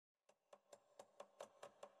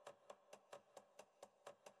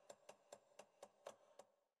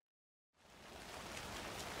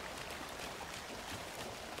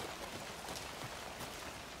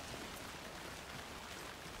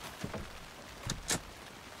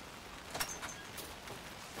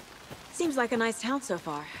Seems like a nice town so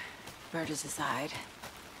far. Murders aside.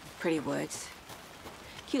 Pretty woods.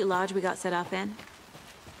 Cute lodge we got set up in.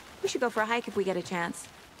 We should go for a hike if we get a chance.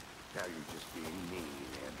 Now you're just being mean,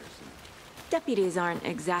 Anderson. Deputies aren't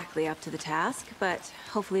exactly up to the task, but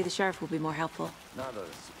hopefully the sheriff will be more helpful. Not a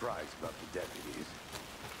surprise about the deputies.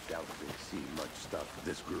 Doubt they've seen much stuff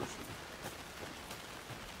this gruesome.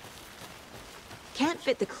 Can't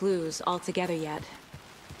fit the clues all together yet.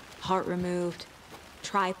 Heart removed,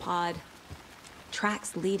 tripod,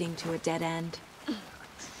 tracks leading to a dead end. A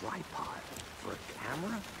tripod? For a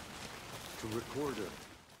camera? To record a...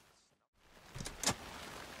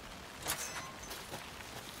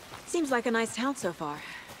 Seems like a nice town so far.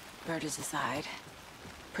 Murders aside.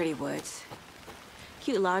 Pretty woods.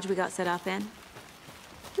 Cute lodge we got set up in.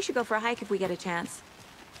 We should go for a hike if we get a chance.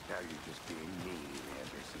 Now you're just being mean,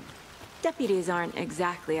 Anderson. Deputies aren't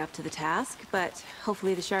exactly up to the task, but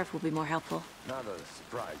hopefully the sheriff will be more helpful. Not a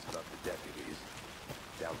surprise about the deputies.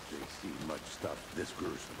 Doubt they've seen much stuff this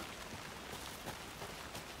gruesome.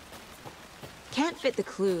 Can't fit the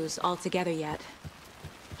clues all together yet.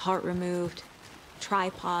 Heart removed,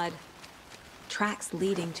 tripod, tracks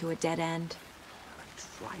leading to a dead end. A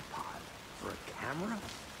tripod? For a camera?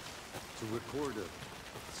 To record a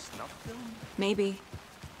snuff film? Maybe.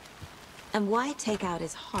 And why take out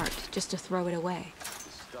his heart just to throw it away? To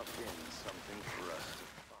stuff in something for us to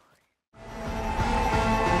find.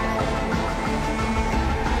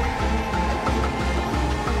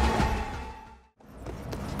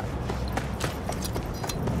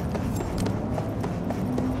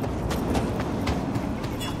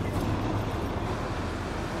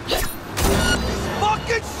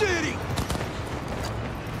 Fucking city!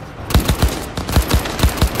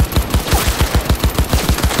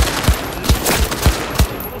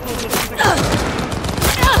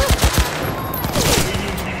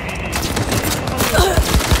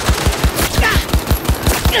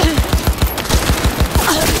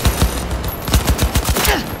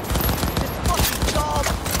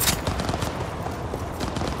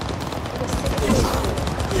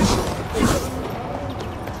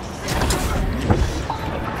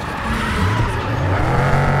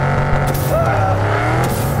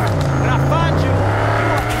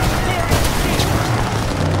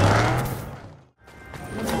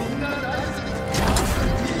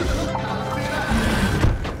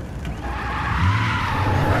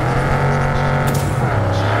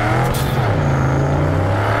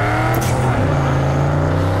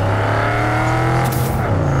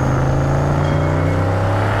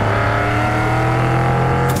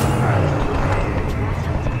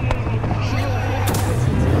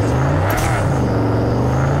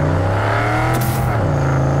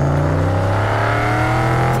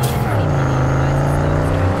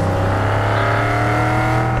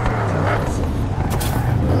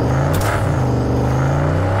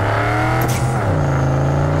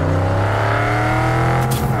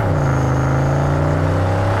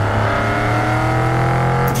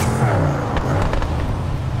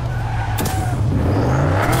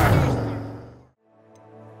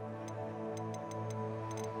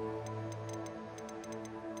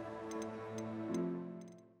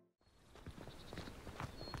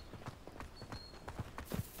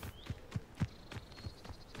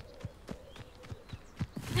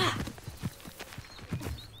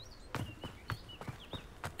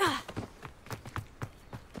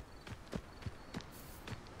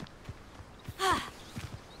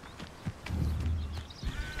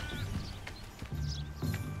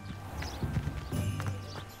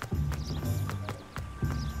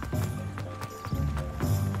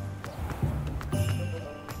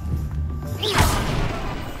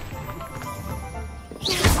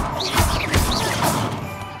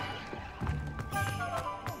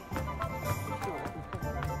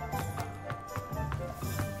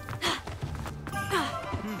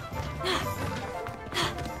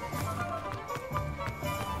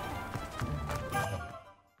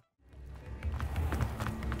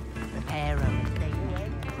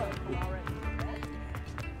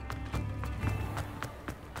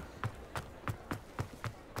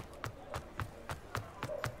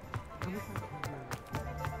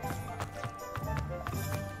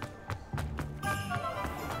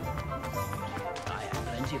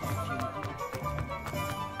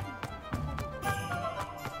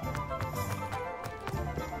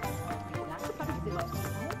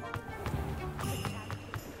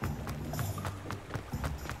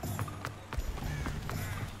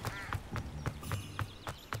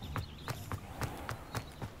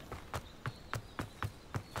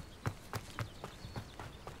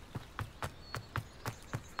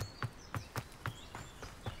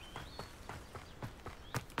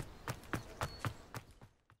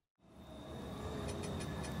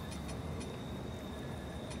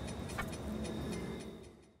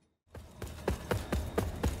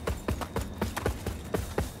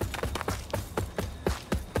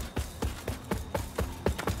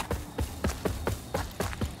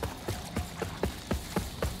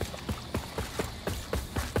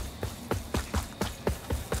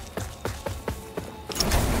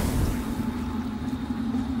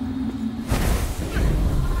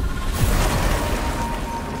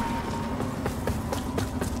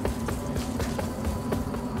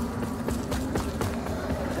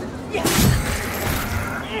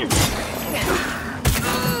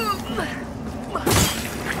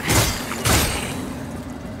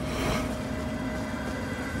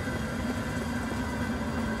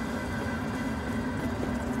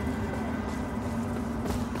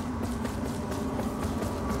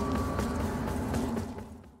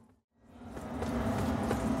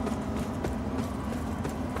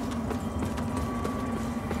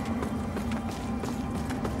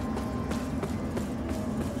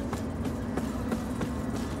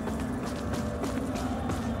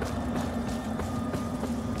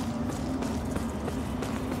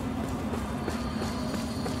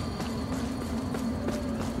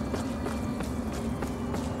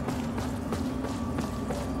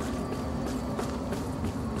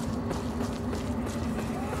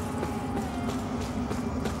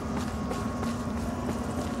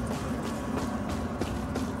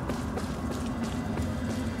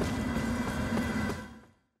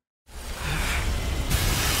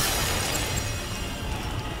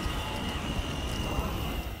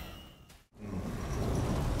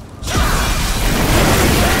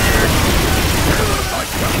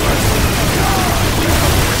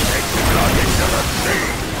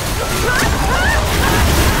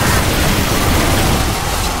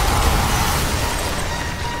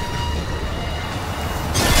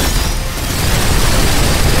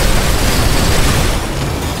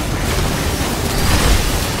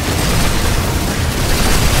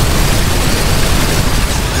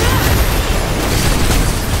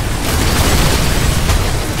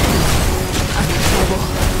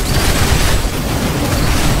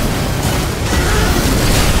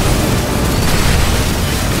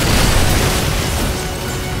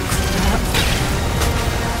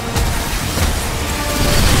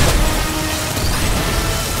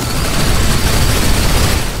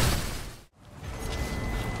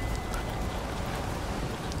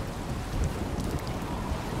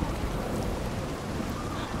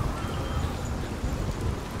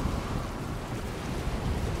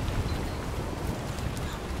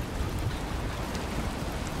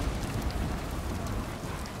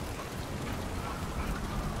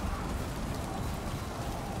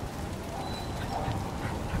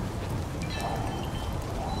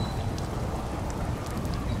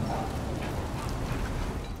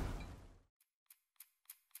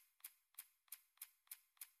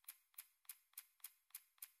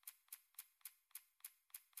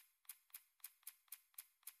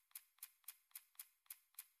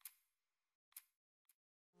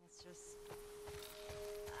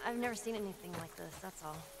 never seen anything like this, that's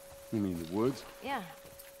all. You mean the woods? Yeah.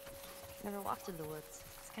 Never walked through the woods.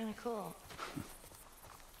 It's kind of cool.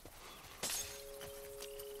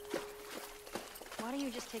 Why don't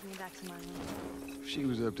you just take me back to Marlene? If she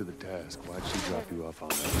was up to the task, why'd she drop you off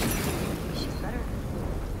on us? She's better.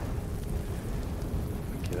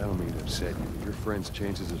 Kid, I don't mean to upset you, but your friend's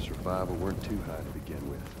chances of survival weren't too high to begin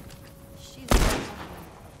with. She's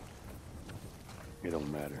It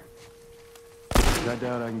don't matter. 'Cause I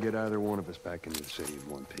doubt I can get either one of us back into the city in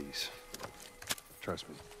one piece. Trust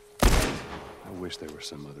me. I wish there was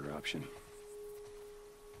some other option.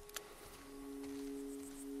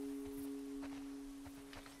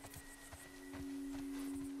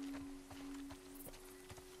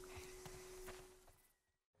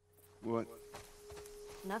 What?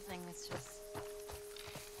 nothing, it's just...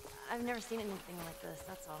 I've never seen anything like this,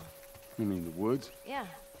 that's all. You mean the woods? Yeah.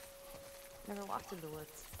 Never walked through the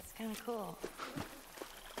woods. It's kind of cool.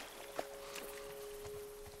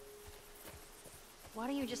 Why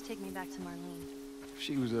don't you just take me back to Marlene? If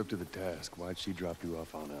she was up to the task, why'd she drop you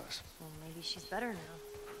off on us? Well, maybe she's better now.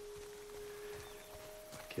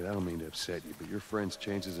 Kid, I don't mean to upset you, but your friend's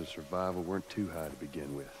chances of survival weren't too high to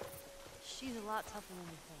begin with. She's a lot tougher than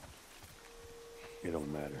you think. It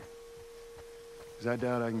don't matter. 'Cause I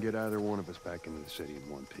doubt I can get either one of us back into the city in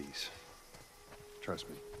one piece. Trust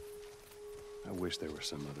me. I wish there was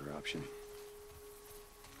some other option.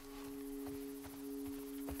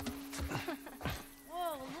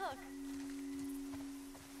 Whoa, look!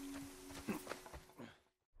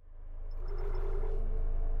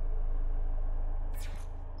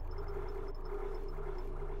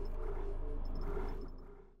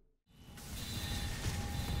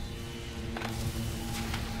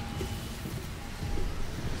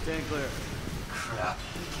 Stand clear. Crap,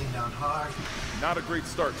 he came down hard. Not a great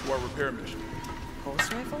start to our repair mission.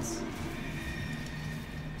 Pulse rifles?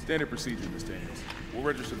 Standard procedure, Miss Daniels. We'll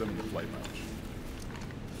register them in the flight lounge.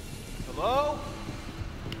 Hello?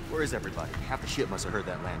 Where is everybody? Half the ship must have heard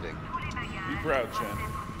that landing. Be proud, Chen.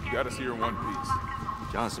 You gotta see her in one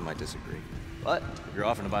piece. Johnson might disagree. But you're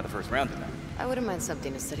offering to buy the first round tonight. I wouldn't mind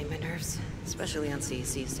something to steady my nerves, especially on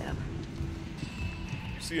CEC's tab.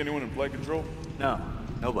 You see anyone in flight control? No,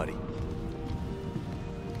 nobody.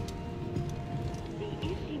 The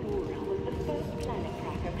Ishimura was the first planet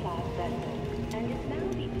cracker class vessel, and is now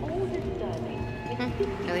the oldest Sterling with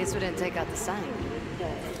 50 At least we didn't take out the sign.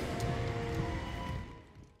 Sterling.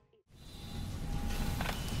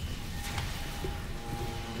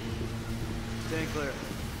 Stand clear.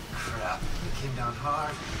 Crap, he came down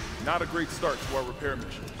hard. Not a great start to our repair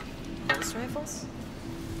mission. Pulse rifles?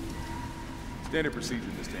 Standard procedure,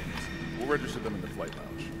 Miss Daniels. We'll register them in the flight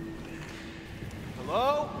lounge.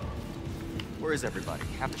 Hello? Where is everybody?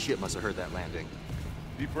 Half the ship must have heard that landing.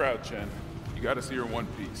 Be proud, Chen. You gotta see her in one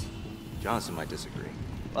piece. Johnson might disagree.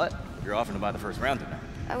 But you're offering to buy the first round tonight.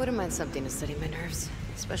 I wouldn't mind something to steady my nerves,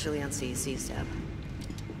 especially on CEC's tab.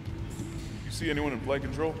 You see anyone in flight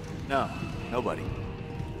control? No, nobody.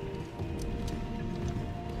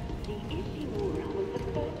 The Ishimura was the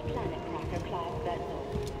first planet cracker class vessel,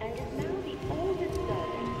 and is now the oldest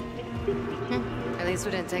Sterling with 62 years. At least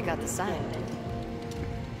we didn't take out the sign.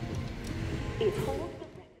 It holds the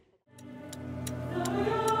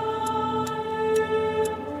record.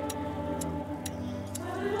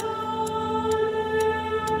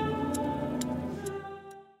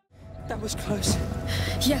 That was close.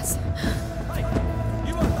 Yes. Hey,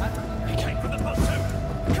 you heard that? He came from the boat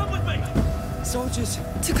too. Come with me. Soldiers.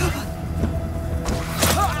 To cover.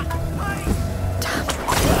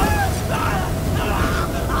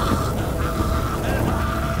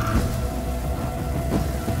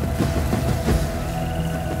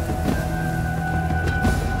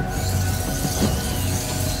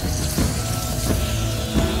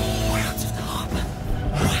 We're out of the harbor.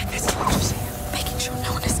 Right, there's soldiers here, making sure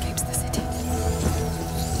no one escapes the city.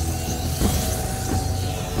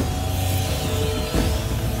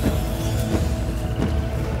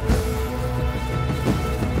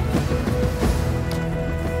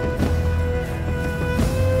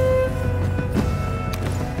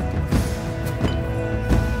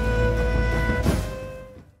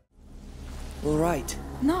 All right.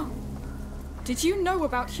 No. Did you know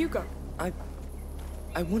about Hugo?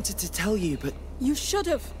 I wanted to tell you, but You should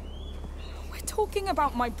have. We're talking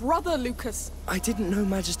about my brother, Lucas. I didn't know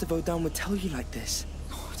Magister Vaudin would tell you like this.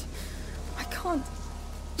 God, I can't.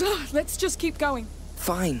 Ugh, let's just keep going.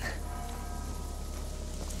 Fine.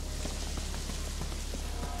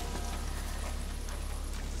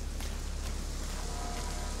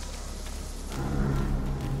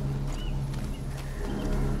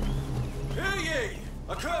 Hear ye!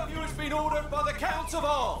 A curfew has been ordered by the Counts of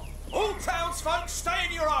all. All townsfolk, stay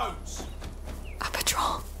in your homes. A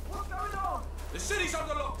patrol. What's going on? The city's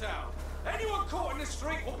under lockdown. Anyone caught in the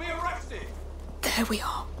street will be arrested. There we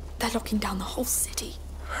are. They're locking down the whole city.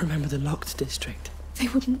 Remember the locked district? They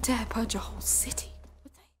wouldn't dare purge a whole city,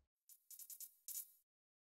 would they?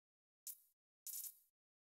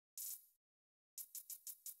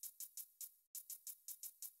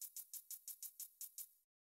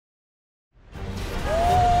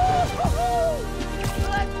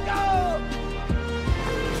 Let's go!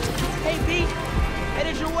 Hey, Pete.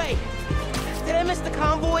 Headed your way. Did I miss the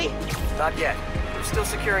convoy? Not yet. We're still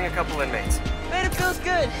securing a couple inmates. Man, it feels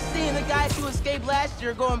good seeing the guys who escaped last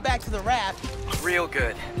year going back to the raft. Real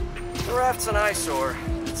good. The raft's an eyesore.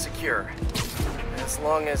 It's secure. As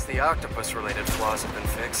long as the octopus-related flaws have been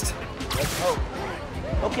fixed. Let's hope.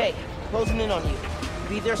 Okay, closing in on you.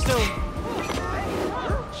 Be there soon.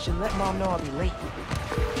 Should let Mom know I'll be late.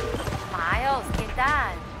 Miles, ¿qué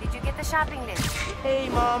tal? Did you get the shopping list? Hey,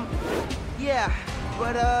 Mom. Yeah,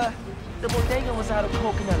 but, the bodega was out of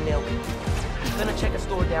coconut milk. Gonna check a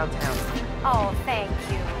store downtown. Oh, thank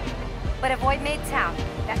you. But avoid Midtown.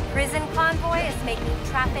 That prison convoy is making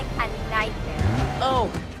traffic a nightmare.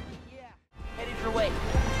 Oh, yeah. Headed your way.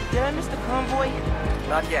 Did I miss the convoy?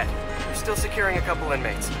 Not yet. We're still securing a couple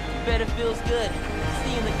inmates. Bet it feels good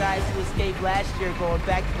seeing the guys who escaped last year going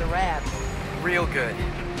back to the raft. Real good.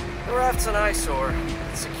 The raft's an eyesore.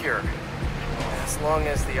 It's secure. As long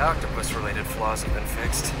as the octopus-related flaws have been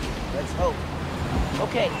fixed. Let's hope.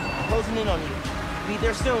 Okay, closing in on you. Be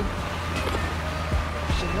there soon.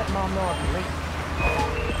 Should let Mom know I'll be late.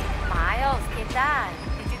 Miles, ¿qué tal?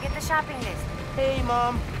 Did you get the shopping list? Hey,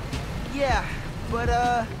 Mom. Yeah, but,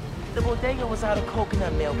 the bodega was out of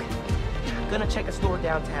coconut milk. Gonna check a store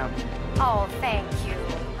downtown. Oh, thank you.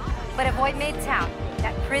 But avoid Midtown.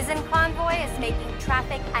 That prison convoy is making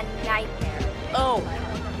traffic a nightmare. Oh,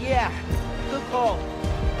 yeah. Good call.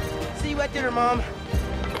 See you at dinner, Mom.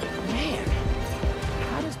 Man,